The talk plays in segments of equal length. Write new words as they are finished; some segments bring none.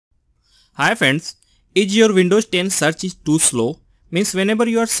Hi friends, is your Windows 10 search is too slow? Means whenever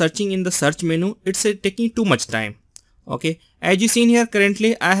you are searching in the search menu, it's taking too much time. Okay, as you seen here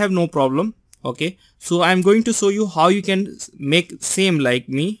currently I have no problem. Okay, so I'm going to show you how you can make same like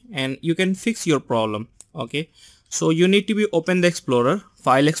me and you can fix your problem. Okay, so you need to be open the Explorer,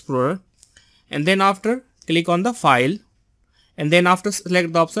 File Explorer, and then after click on the file, and then after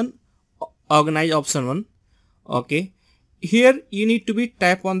select the option organize option 1. Okay, here you need to be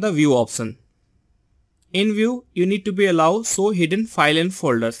tap on the view option. In view you need to be allow show hidden file and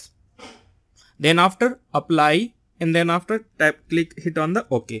folders, then after apply, and then after click hit on the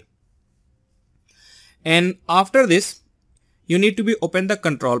OK, and after this you need to be open the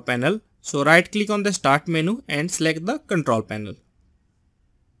control panel. So right click on the start menu and select the control panel,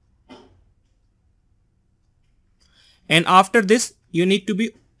 and after this you need to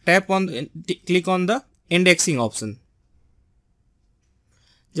be tap on click on the indexing option.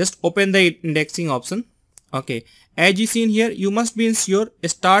 Just open the indexing option. Okay, as you seen here, you must be ensure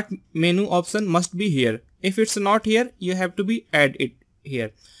start menu option must be here. If it's not here, you have to be add it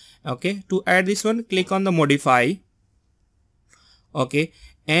here. Okay, to add this one, click on the modify. Okay,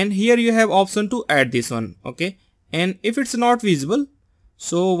 and here you have option to add this one. Okay, and if it's not visible,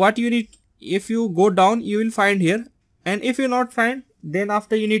 so what you need, if you go down you will find here, and if you not find, then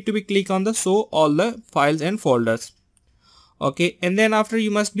after you need to be click on the show all the files and folders. Okay, and then after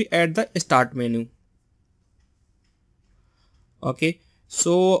you must be add the start menu. Okay,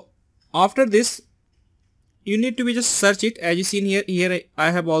 so after this you need to be just search it. As you seen here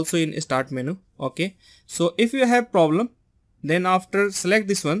I have also in start menu. Okay, so if you have problem, then after select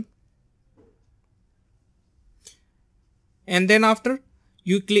this one, and then after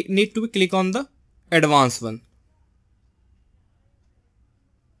you need to click on the advanced one.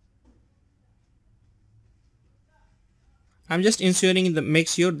 I'm just ensuring the make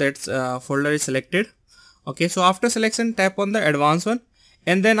sure that folder is selected. Okay, so after selection tap on the advanced one,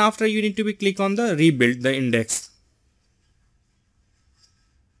 and then after you need to be click on the rebuild the index.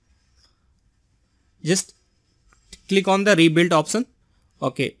 Just click on the rebuild option.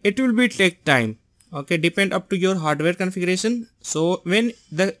 Okay, it will be take time. Okay, depend up to your hardware configuration. So when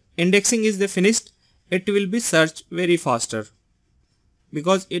the indexing is finished, it will be search very faster,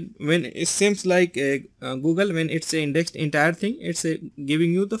 because when it seems like Google, when it's indexed entire thing, it's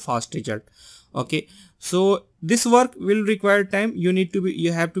giving you the fast result. Okay, so this work will require time.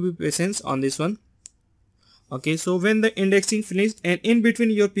 You have to be patient on this one. Okay, so when the indexing finished, and in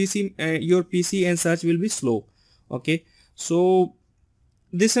between your PC and search will be slow. Okay, so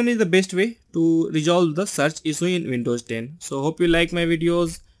this one is the best way to resolve the search issue in Windows 10. So hope you like my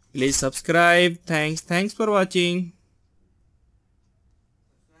videos. Please subscribe. Thanks for watching.